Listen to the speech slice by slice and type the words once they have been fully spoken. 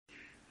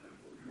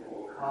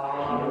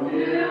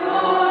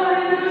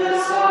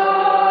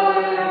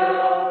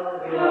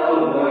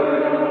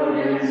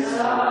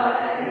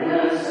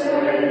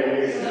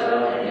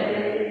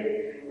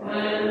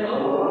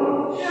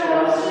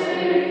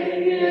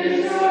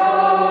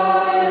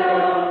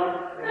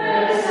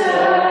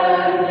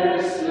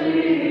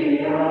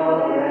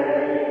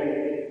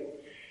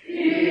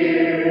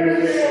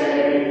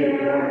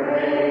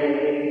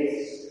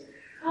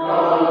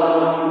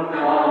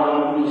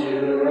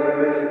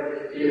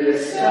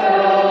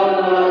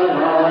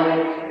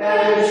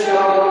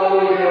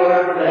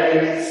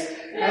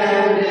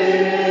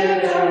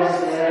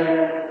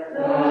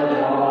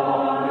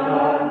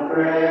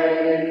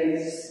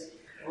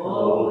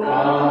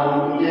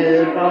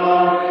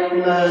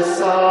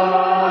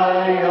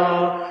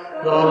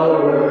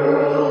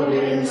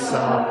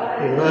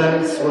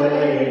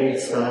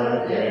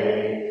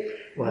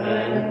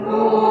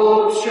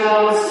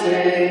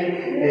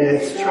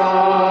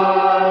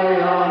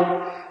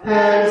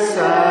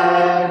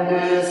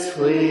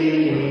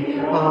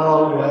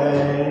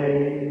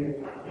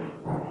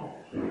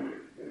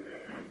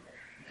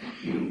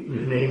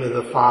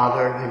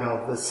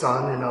The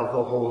Son, and of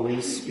the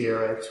Holy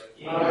Spirit.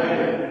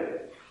 Amen.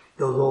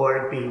 The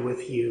Lord be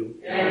with you.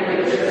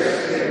 And with your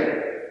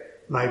spirit.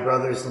 My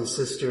brothers and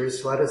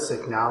sisters, let us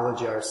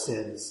acknowledge our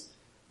sins,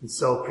 and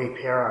so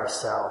prepare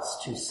ourselves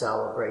to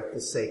celebrate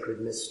the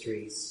sacred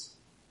mysteries.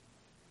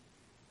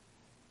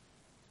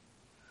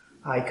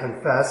 I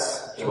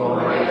confess to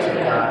Almighty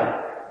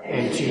God,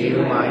 and to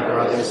you, my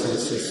brothers and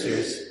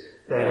sisters,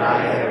 that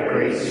I have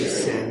greatly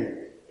sinned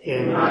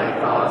in my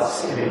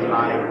thoughts and in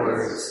my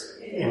words,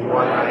 in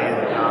what I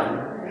have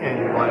done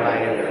and what I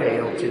have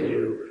failed to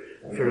do,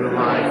 through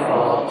my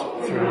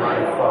fault,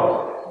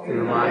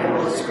 through my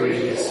most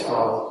grievous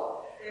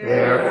fault.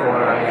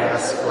 Therefore I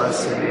ask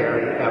Blessed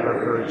Mary,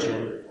 ever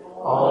Virgin,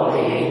 all the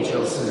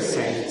angels and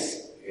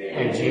saints,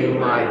 and you,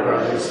 my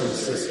brothers and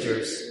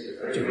sisters,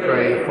 to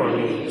pray for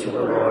me to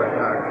the Lord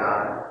our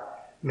God.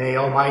 May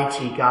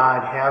Almighty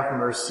God have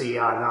mercy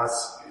on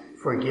us,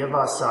 forgive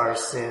us our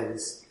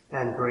sins,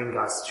 and bring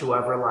us to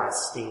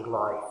everlasting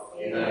life.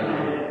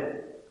 Amen.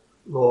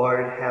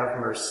 Lord, have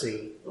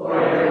mercy.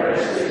 Lord, have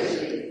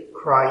mercy.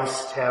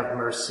 Christ, have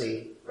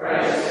mercy.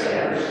 Christ,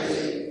 have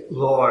mercy.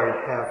 Lord,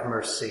 have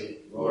mercy.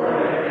 Lord,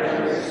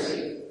 have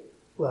mercy.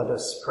 Let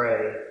us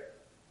pray.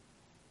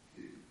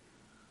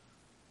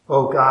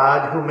 O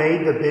God, who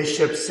made the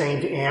Bishop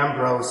St.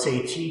 Ambrose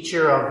a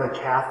teacher of the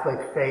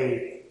Catholic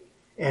faith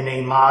and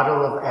a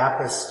model of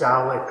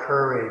apostolic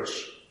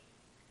courage,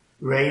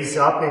 raise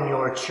up in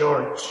your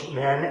church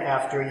men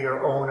after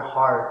your own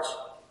heart,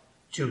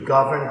 to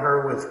govern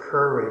her with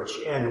courage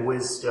and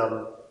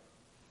wisdom.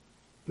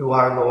 Through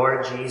our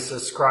Lord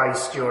Jesus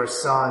Christ, your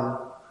Son,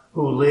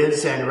 who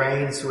lives and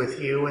reigns with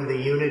you in the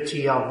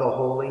unity of the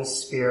Holy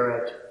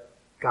Spirit,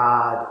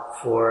 God,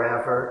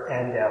 forever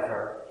and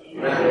ever.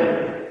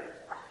 Amen.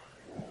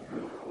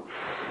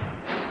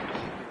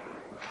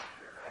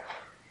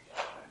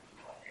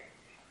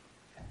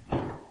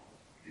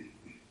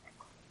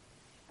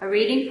 A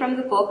reading from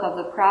the book of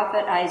the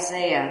prophet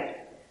Isaiah.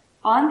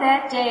 On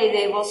that day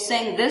they will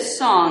sing this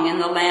song in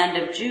the land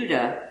of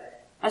Judah.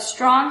 A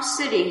strong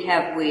city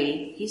have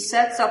we. He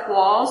sets up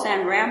walls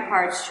and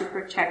ramparts to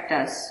protect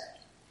us.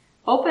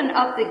 Open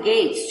up the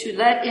gates to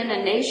let in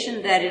a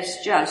nation that is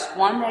just,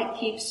 one that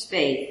keeps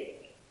faith.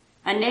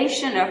 A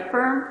nation of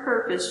firm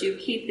purpose you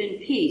keep in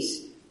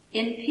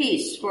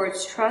peace for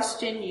its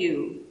trust in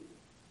you.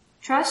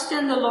 Trust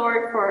in the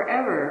Lord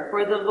forever,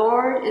 for the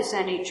Lord is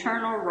an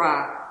eternal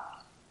rock.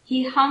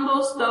 He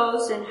humbles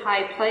those in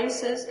high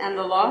places, and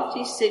the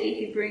lofty city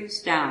he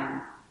brings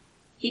down.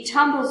 He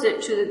tumbles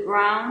it to the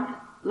ground,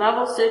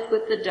 levels it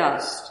with the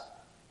dust.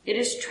 It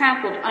is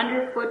trampled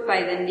underfoot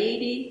by the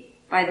needy,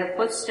 by the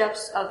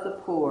footsteps of the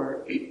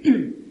poor.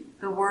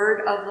 The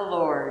word of the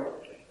Lord.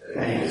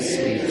 Thanks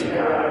be to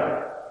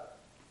God.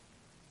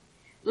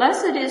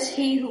 Blessed is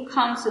he who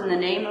comes in the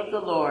name of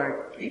the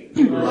Lord.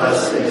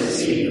 Blessed is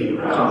he who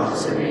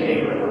comes in the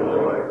name of the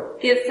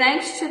Lord. Give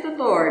thanks to the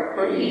Lord,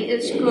 for he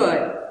is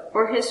good,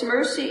 for his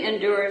mercy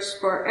endures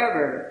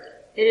forever.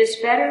 It is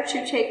better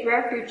to take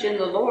refuge in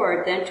the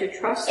Lord than to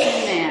trust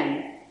in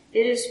man.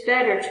 It is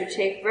better to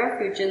take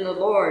refuge in the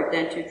Lord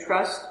than to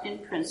trust in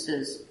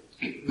princes.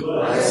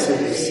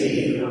 Blessed is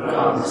he who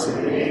comes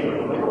in the name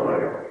of the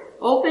Lord.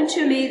 Open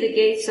to me the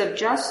gates of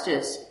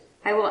justice.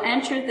 I will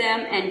enter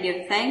them and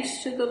give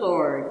thanks to the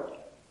Lord.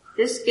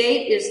 This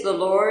gate is the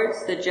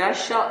Lord's, the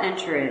just shall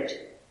enter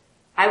it.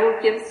 I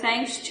will give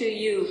thanks to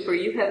you, for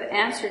you have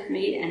answered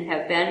me and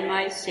have been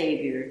my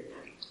Savior.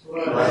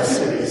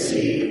 Blessed is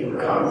he who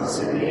comes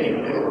in the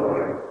name of the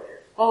Lord.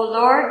 O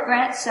Lord,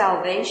 grant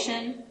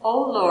salvation.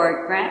 O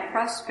Lord, grant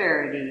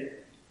prosperity.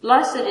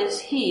 Blessed is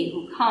he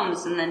who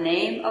comes in the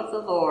name of the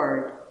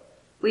Lord.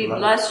 We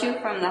bless you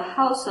from the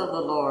house of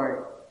the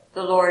Lord.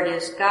 The Lord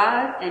is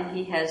God, and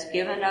he has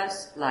given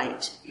us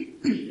light.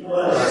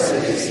 Blessed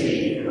is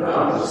he who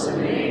comes in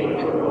the name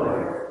of the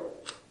Lord.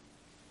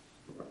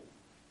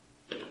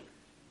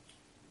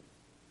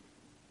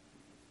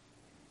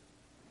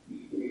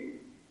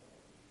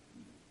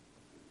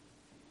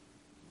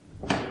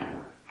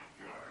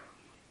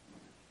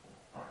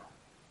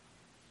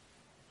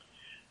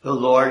 The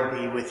Lord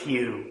be with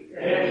you.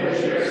 And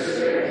with your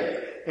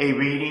spirit. A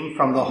reading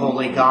from the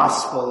Holy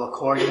Gospel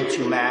according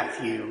to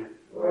Matthew.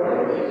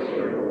 Glory to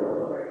you,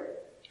 Lord.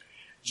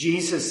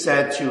 Jesus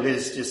said to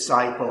his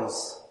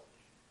disciples,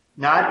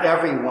 "Not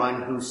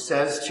everyone who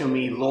says to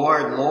me,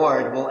 'Lord,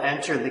 Lord,' will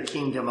enter the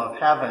kingdom of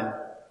heaven,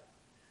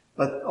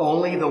 but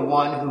only the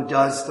one who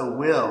does the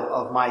will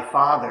of my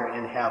Father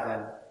in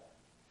heaven.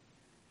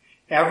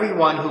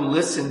 Everyone who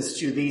listens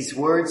to these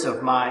words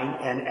of mine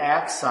and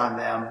acts on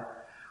them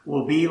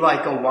will be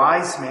like a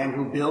wise man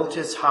who built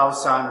his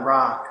house on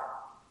rock.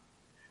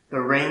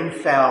 The rain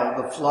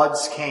fell, the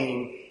floods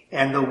came,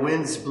 and the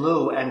winds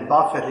blew and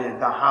buffeted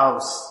the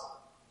house.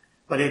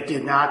 But it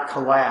did not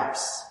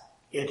collapse.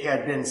 It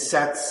had been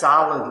set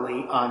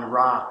solidly on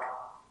rock.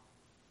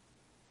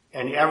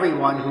 And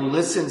everyone who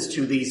listens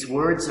to these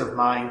words of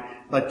mine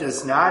but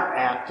does not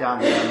act on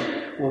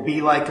them will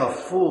be like a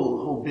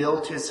fool who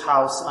built his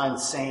house on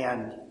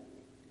sand.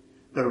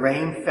 The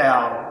rain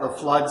fell, the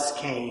floods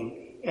came,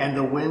 and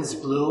the winds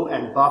blew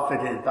and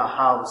buffeted the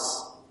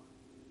house,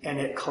 and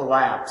it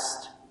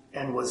collapsed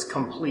and was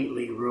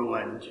completely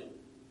ruined."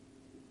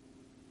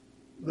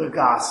 The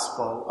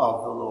Gospel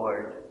of the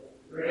Lord.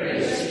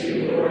 Praise to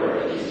you,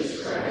 Lord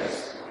Jesus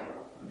Christ.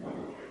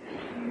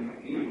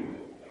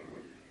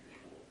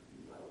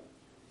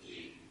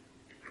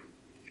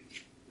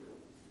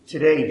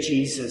 Today,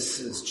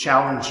 Jesus is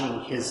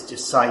challenging his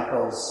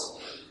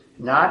disciples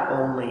not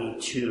only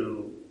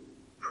to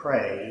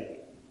pray,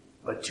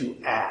 but to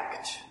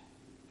act.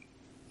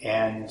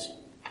 And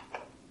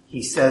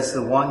he says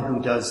the one who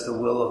does the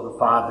will of the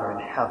Father in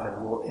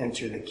heaven will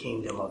enter the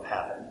kingdom of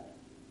heaven.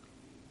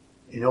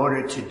 In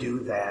order to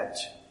do that,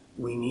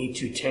 we need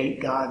to take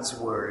God's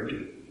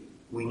word,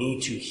 we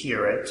need to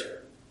hear it,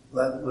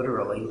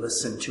 literally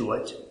listen to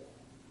it.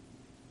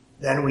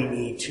 Then we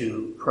need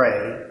to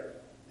pray,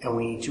 and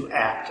we need to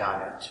act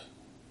on it.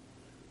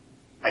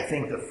 I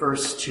think the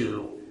first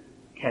two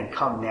can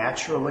come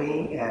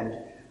naturally, and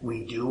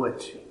we do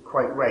it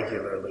quite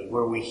regularly,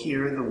 where we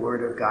hear the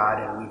word of God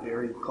and we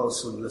very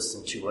closely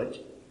listen to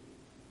it.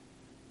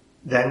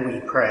 Then we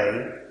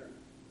pray,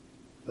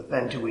 but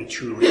then do we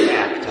truly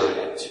act on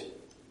it?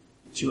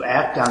 To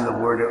act on the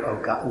word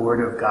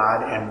of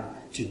God and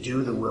to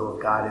do the will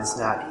of God is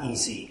not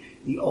easy.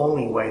 The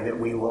only way that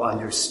we will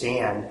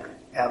understand,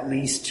 at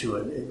least to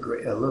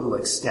a little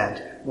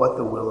extent, what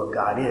the will of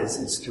God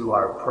is through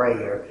our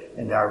prayer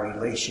and our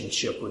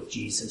relationship with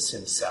Jesus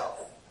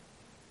himself.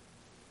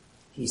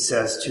 He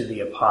says to the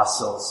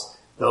apostles,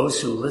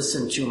 "Those who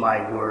listen to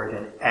my word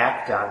and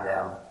act on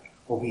them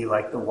will be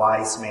like the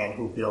wise man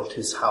who built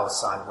his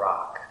house on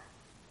rock."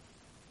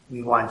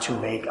 We want to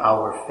make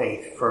our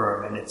faith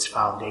firm in its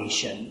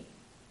foundation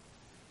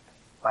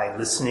by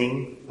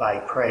listening, by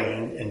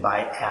praying, and by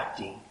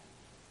acting.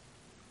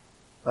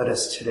 Let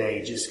us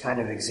today just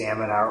kind of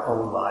examine our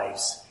own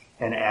lives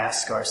and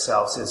ask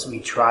ourselves as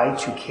we try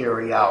to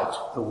carry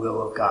out the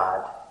will of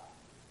God,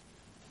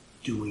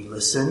 do we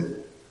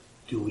listen?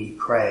 Do we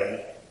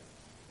pray?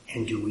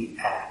 And do we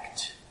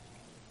act?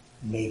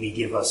 Maybe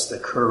give us the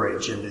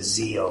courage and the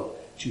zeal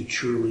to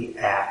truly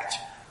act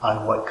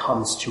on what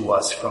comes to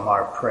us from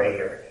our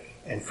prayer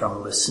and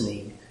from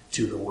listening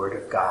to the Word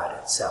of God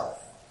itself.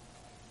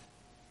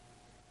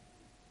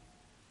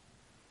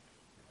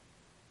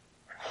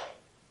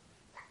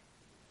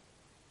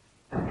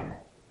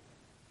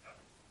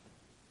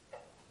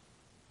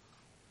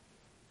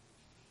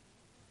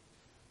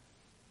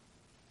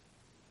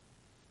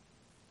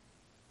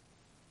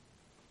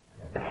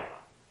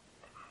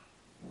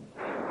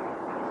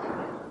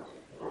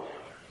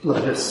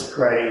 Let us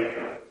pray.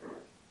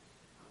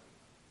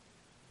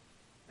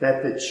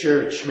 That the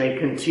church may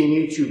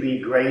continue to be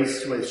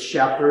graced with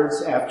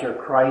shepherds after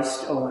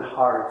Christ's own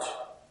heart,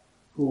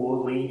 who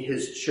will lead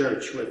his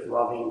church with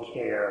loving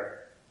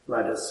care.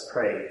 Let us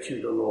pray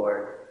to the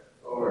Lord.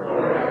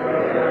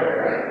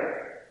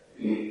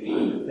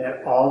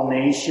 That all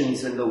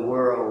nations in the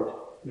world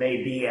may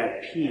be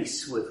at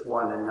peace with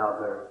one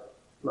another.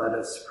 Let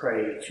us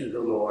pray to the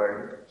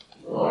Lord.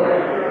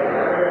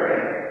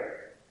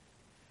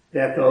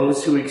 That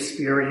those who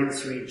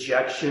experience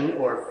rejection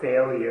or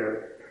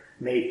failure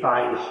may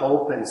find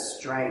hope and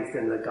strength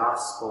in the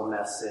gospel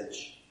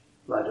message.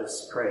 Let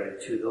us pray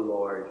to the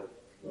Lord.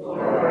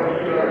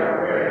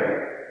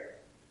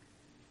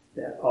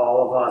 That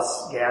all of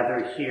us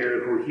gathered here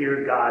who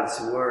hear God's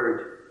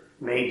word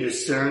may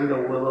discern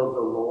the will of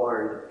the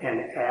Lord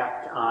and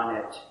act on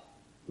it.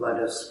 Let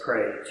us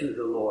pray to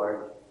the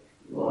Lord.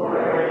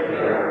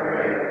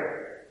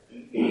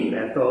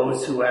 That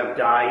those who have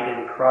died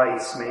in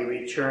Christ may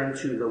return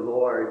to the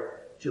Lord,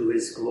 to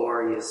his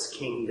glorious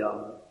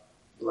kingdom.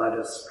 Let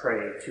us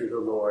pray to the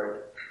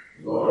Lord.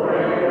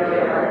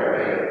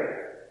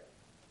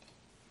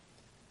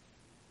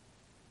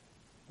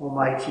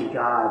 Almighty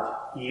God,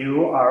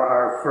 you are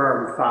our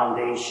firm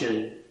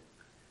foundation.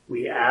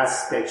 We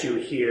ask that you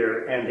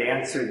hear and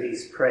answer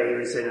these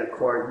prayers in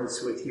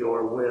accordance with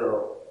your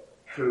will,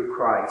 through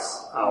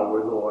Christ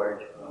our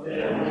Lord.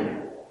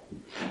 Amen.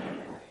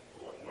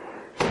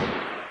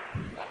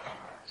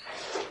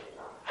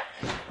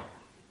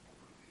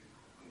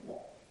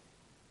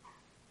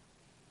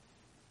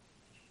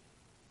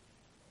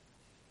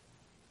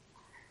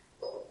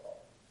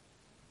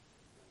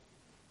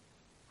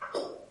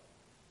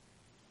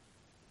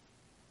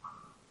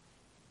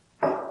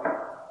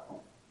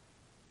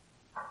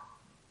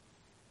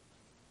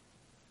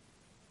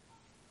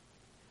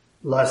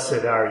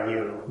 Blessed are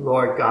you,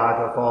 Lord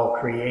God of all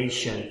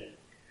creation,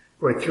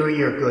 for through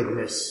your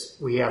goodness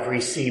we have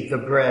received the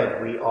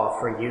bread we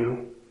offer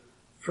you,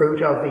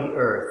 fruit of the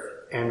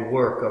earth and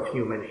work of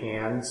human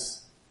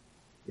hands.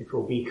 It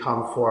will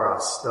become for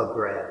us the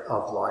bread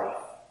of life.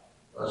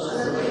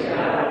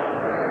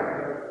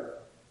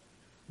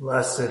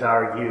 Blessed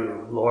are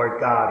you, Lord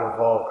God of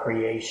all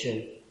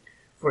creation,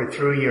 for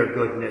through your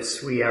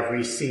goodness we have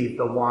received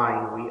the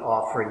wine we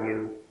offer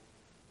you,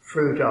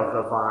 fruit of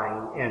the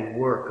vine and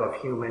work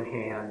of human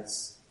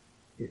hands.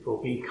 It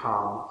will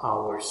become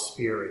our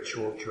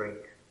spiritual drink.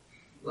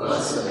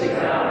 Blessed be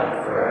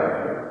thou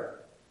forever.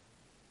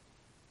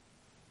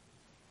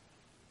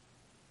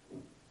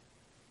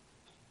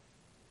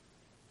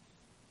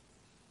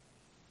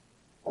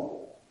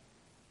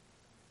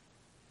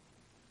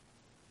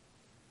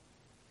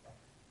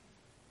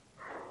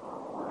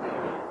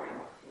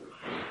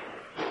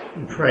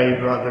 Pray,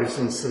 brothers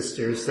and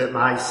sisters, that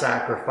my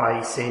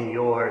sacrifice and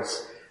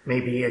yours may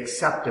be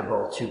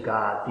acceptable to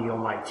God, the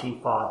Almighty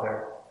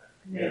Father.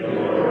 May the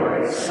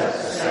Lord accept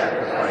the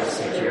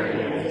sacrifice at your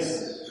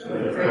hands, for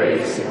the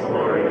praise and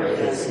glory of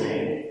his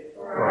name,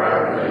 for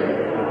our good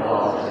and of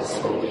all his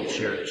holy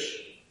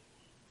church.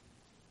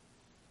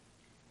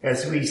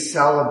 As we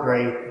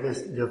celebrate the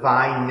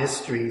divine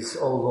mysteries,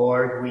 O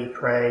Lord, we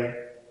pray,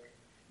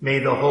 may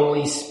the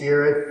Holy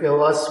Spirit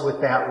fill us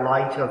with that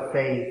light of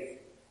faith,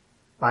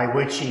 by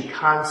which he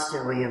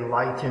constantly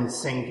enlightened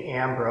St.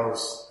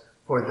 Ambrose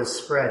for the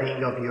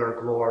spreading of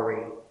your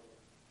glory,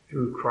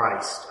 through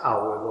Christ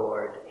our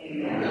Lord.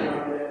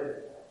 Amen.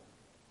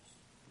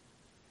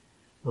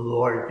 The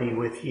Lord be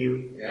with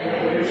you.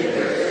 And with your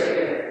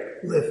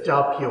spirit. Lift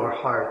up your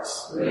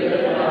hearts.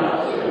 Lift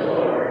up to the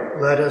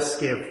Lord. Let us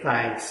give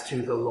thanks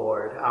to the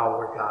Lord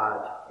our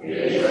God.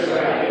 It is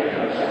right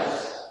and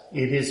just.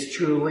 It is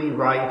truly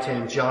right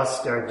and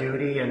just, our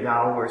duty and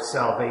our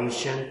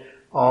salvation,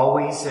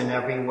 always and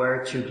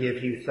everywhere to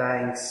give you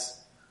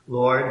thanks,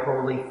 Lord,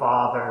 Holy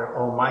Father,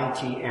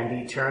 Almighty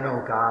and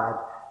eternal God,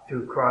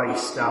 through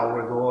Christ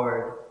our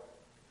Lord.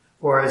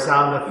 For as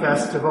on the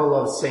festival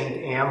of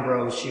St.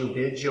 Ambrose you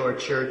bid your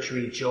church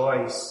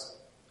rejoice,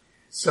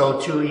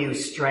 so too you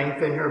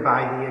strengthen her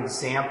by the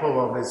example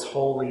of his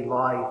holy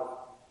life.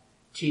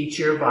 Teach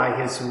her by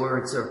his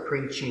words of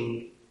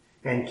preaching,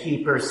 and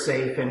keep her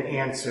safe in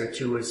answer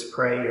to his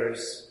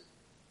prayers.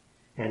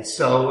 And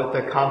so with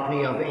the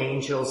company of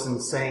angels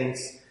and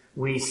saints,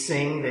 we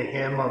sing the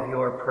hymn of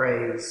your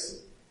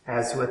praise,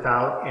 as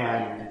without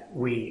end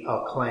we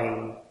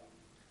acclaim.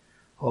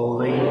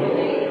 Holy,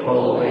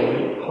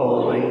 holy,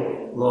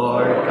 holy,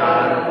 Lord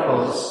God of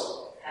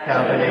hosts,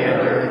 heaven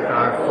and earth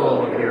are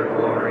full of your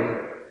glory.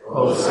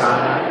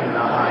 Hosanna in the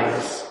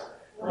highest.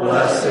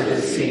 Blessed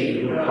is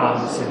he who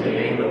comes in the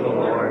name of the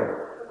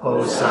Lord.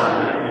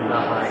 Hosanna in the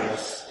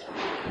highest.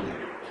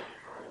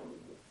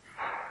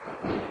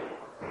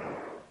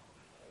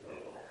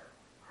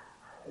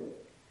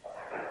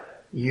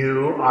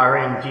 You are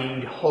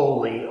indeed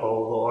holy, O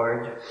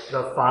Lord,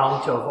 the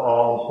fount of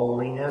all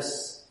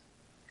holiness.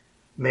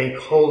 Make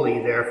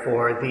holy,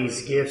 therefore,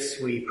 these gifts,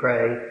 we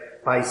pray,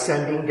 by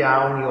sending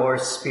down your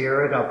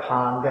Spirit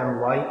upon them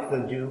like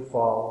the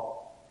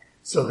dewfall,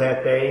 so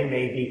that they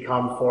may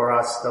become for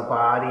us the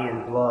body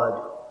and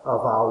blood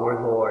of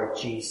our Lord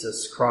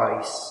Jesus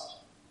Christ.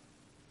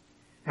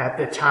 At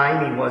the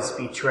time he was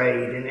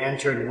betrayed and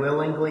entered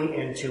willingly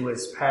into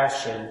his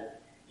passion,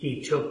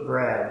 he took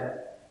bread,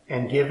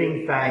 and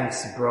giving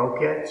thanks,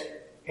 broke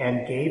it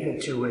and gave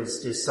it to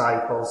his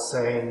disciples,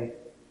 saying,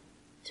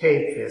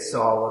 "Take this,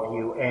 all of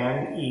you,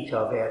 and eat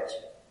of it,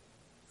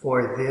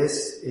 for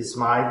this is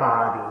my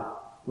body,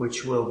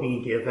 which will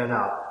be given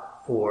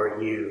up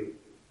for you."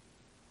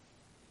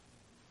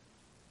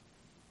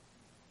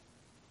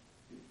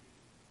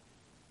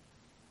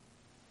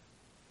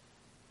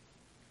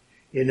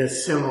 In a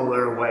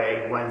similar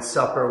way, when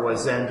supper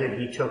was ended,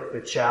 he took the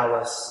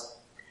chalice,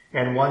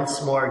 and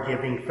once more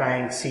giving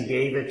thanks, he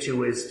gave it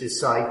to his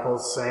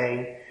disciples,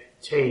 saying,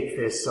 "Take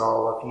this,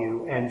 all of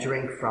you, and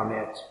drink from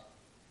it.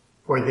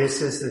 For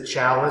this is the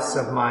chalice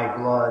of my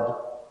blood,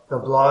 the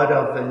blood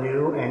of the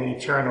new and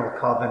eternal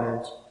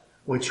covenant,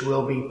 which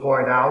will be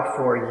poured out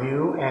for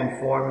you and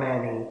for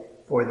many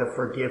for the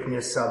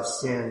forgiveness of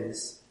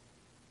sins.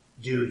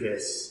 Do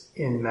this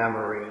in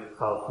memory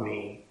of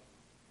me."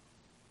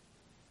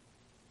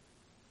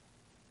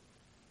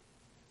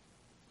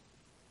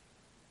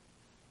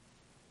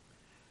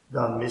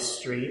 The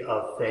mystery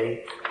of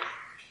faith.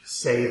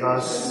 Save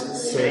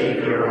us,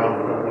 Savior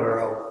of the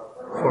world,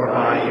 for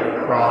by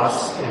your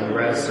cross and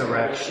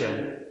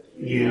resurrection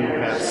you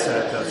have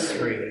set us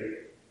free.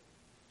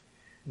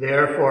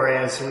 Therefore,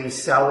 as we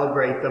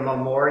celebrate the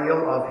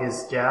memorial of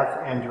his death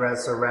and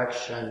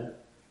resurrection,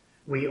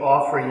 we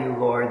offer you,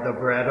 Lord, the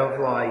bread of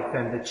life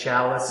and the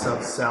chalice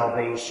of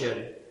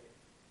salvation,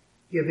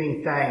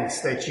 giving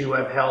thanks that you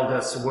have held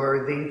us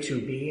worthy to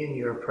be in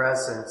your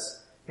presence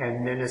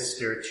and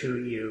minister to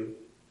you.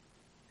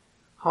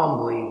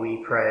 Humbly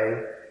we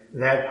pray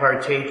that,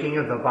 partaking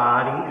of the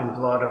body and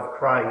blood of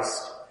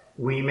Christ,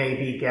 we may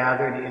be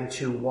gathered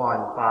into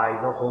one by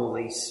the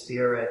Holy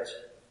Spirit.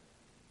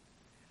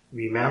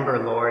 Remember,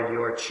 Lord,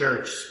 your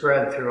church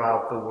spread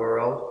throughout the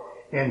world,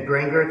 and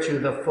bring her to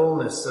the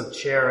fullness of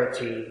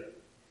charity,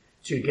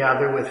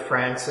 together with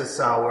Francis,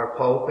 our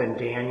Pope, and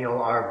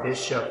Daniel, our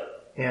Bishop,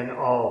 and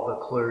all the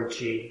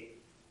clergy.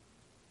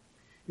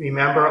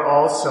 Remember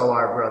also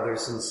our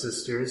brothers and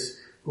sisters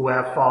who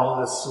have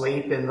fallen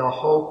asleep in the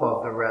hope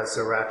of the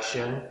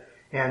resurrection,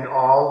 and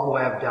all who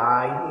have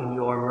died in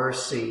your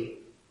mercy.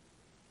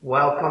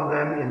 Welcome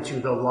them into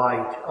the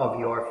light of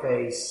your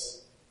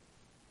face.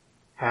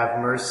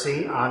 Have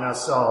mercy on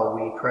us all,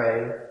 we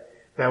pray,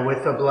 that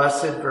with the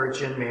Blessed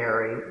Virgin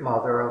Mary,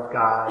 Mother of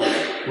God,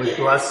 with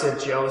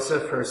blessed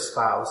Joseph, her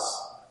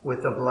spouse,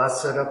 with the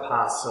blessed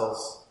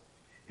apostles,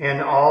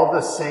 and all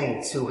the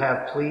saints who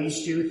have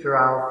pleased you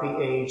throughout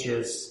the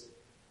ages,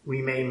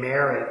 we may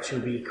merit to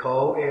be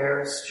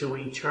co-heirs to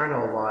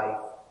eternal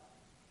life,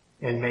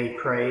 and may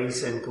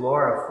praise and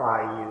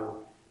glorify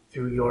you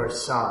through your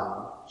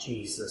Son,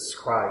 Jesus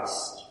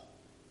Christ.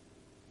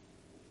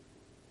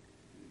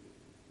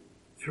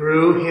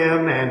 Through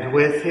him and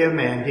with him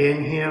and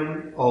in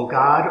him, O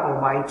God,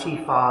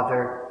 Almighty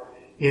Father,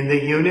 in the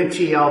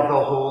unity of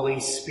the Holy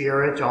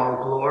Spirit,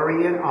 all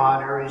glory and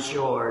honor is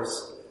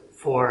yours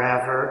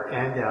forever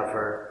and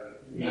ever.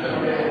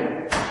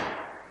 Amen.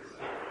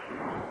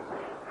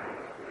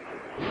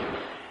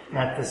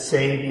 At the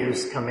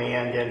Savior's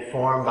command and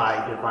formed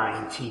by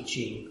divine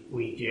teaching,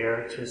 we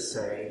dare to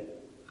say,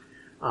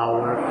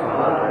 Our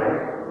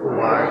Father, who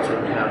art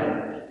in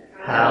heaven,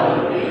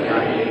 hallowed be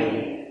thy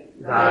name.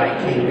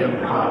 Thy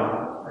kingdom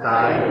come,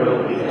 thy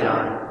will be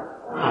done,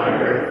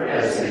 on earth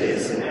as it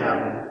is in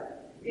heaven.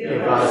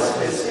 Give us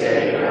this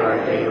day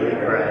our daily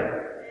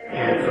bread,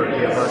 and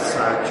forgive us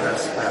our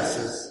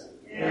trespasses,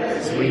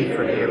 as we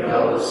forgive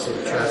those who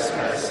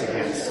trespass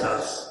against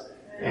us.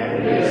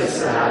 And lead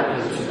us not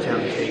into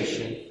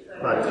temptation,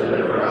 but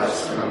deliver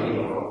us from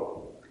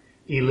evil.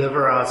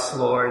 Deliver us,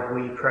 Lord,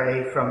 we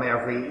pray, from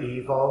every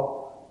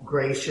evil.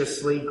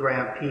 Graciously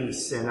grant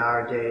peace in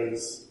our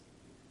days,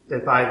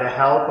 that by the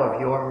help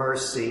of your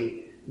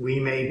mercy we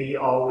may be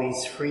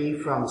always free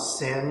from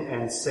sin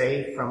and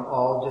safe from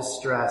all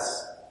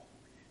distress,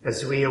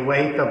 as we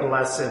await the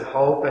blessed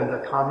hope and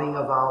the coming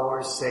of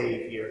our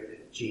Savior,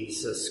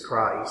 Jesus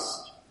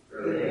Christ.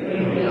 For the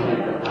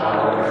kingdom, the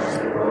power,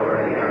 and the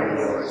glory are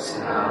yours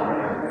now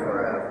and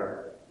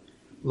forever.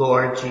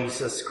 Lord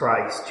Jesus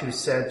Christ, who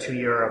said to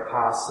your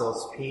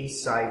apostles,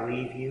 Peace I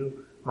leave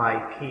you, my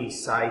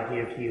peace I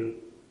give you.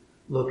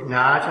 Look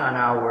not on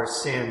our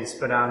sins,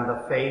 but on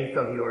the faith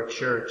of your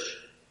church,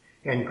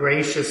 and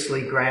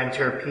graciously grant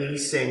her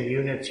peace and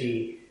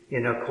unity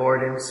in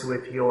accordance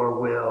with your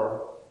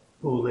will,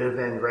 who live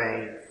and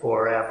reign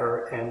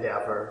forever and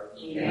ever.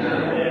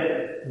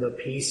 Amen. The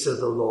peace of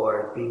the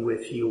Lord be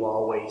with you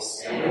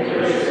always.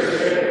 And with your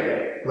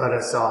spirit. Let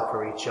us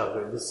offer each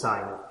other the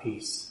sign of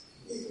peace.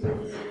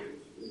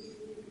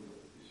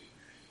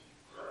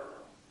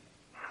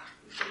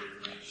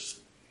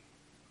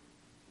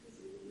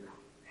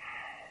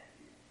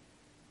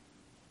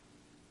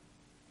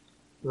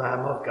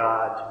 Lamb of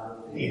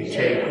God, you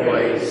take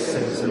away the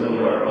sins of the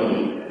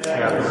world,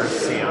 have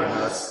mercy on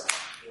us.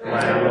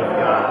 Lamb of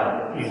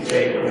God, you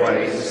take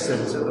away the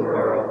sins of the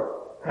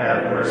world,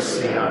 have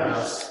mercy on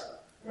us.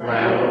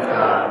 Lamb of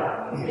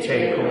God, you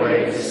take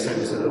away the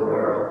sins of the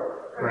world,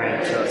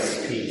 grant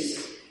us peace.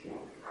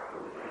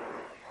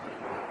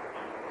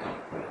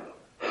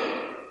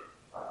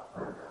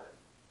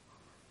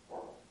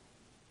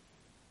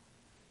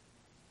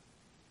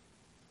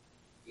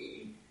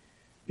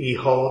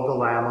 Behold the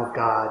Lamb of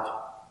God.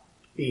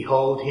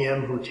 Behold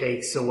him who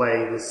takes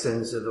away the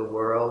sins of the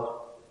world.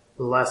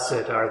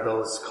 Blessed are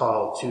those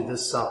called to the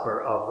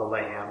supper of the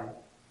Lamb.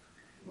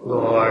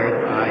 Lord,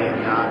 I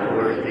am not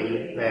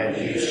worthy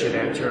that you should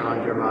enter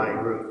under my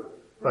roof,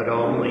 but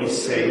only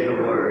say the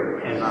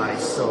word, and my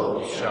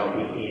soul shall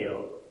be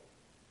healed.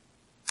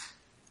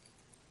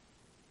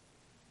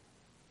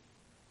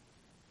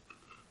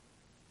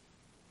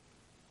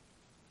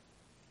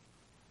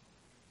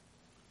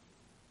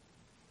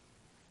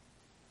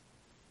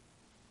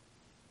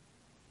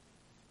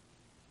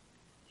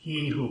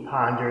 He who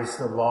ponders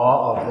the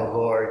law of the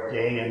Lord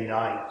day and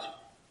night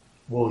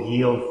will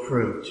yield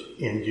fruit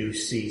in due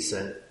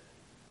season.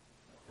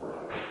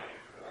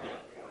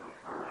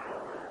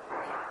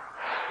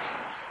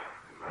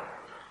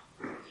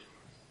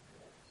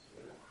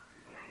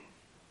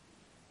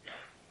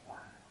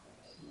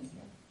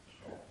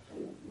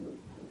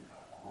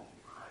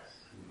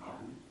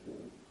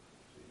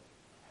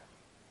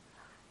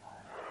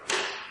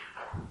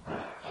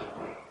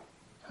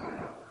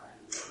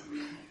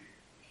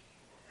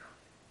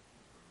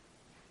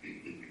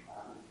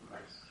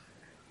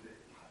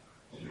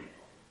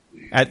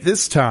 At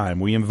this time,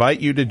 we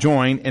invite you to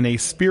join in a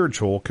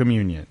spiritual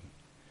communion.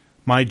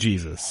 My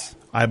Jesus,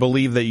 I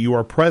believe that you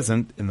are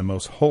present in the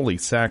most holy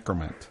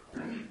sacrament.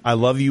 I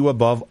love you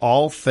above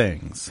all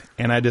things,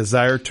 and I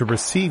desire to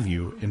receive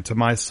you into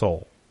my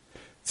soul.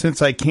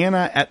 Since I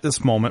cannot at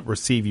this moment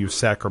receive you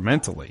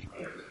sacramentally,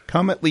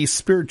 Come at least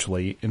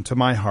spiritually into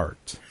my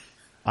heart.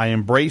 I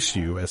embrace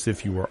you as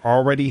if you were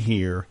already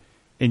here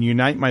and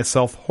unite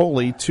myself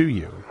wholly to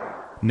you.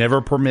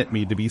 Never permit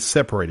me to be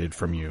separated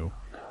from you.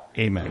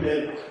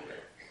 Amen.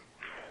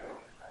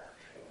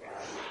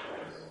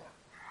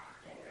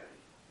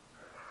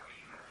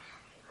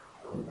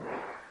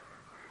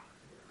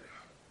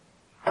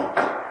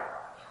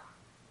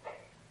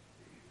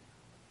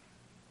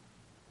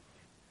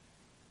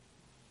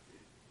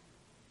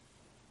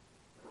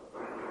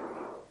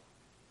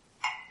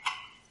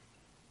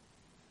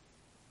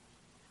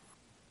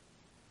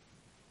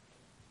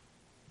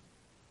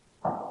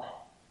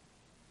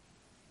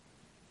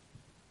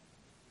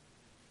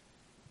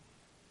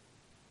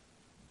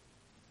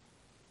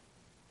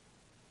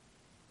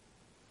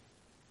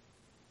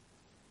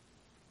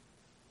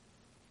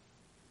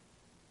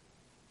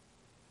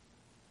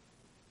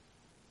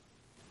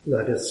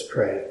 Let us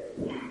pray.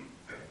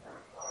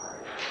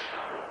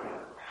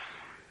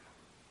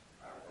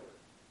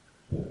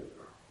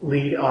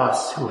 Lead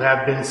us who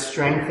have been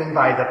strengthened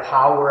by the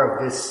power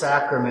of this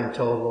sacrament,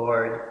 O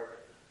Lord,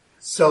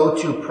 so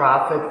to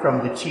profit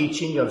from the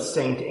teaching of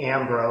St.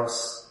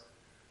 Ambrose,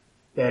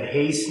 that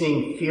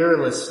hastening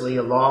fearlessly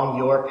along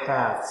your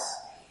paths,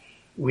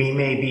 we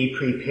may be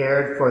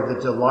prepared for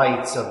the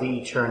delights of the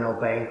eternal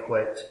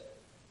banquet,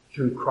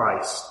 through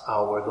Christ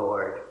our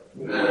Lord.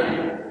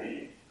 Amen.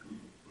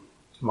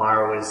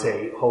 Tomorrow is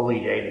a holy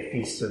day, the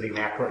Feast of the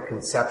Immaculate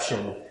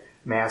Conception.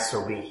 Mass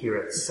will be here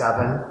at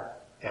 7,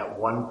 at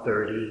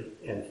 1:30,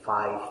 and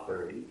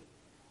 5:30.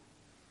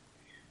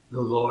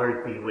 The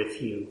Lord be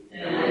with you.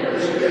 And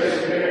with your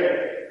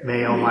spirit.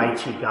 May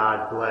Almighty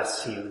God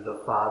bless you,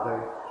 the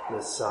Father,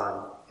 the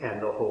Son, and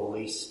the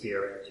Holy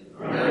Spirit.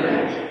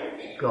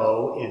 Amen.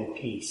 Go in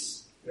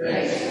peace.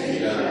 Thanks be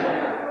to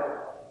God.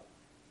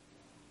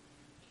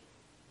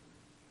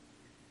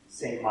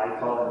 Saint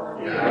Michael,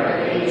 the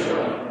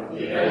Archangel,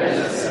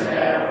 defend us in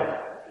battle,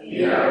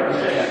 be our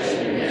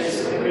protection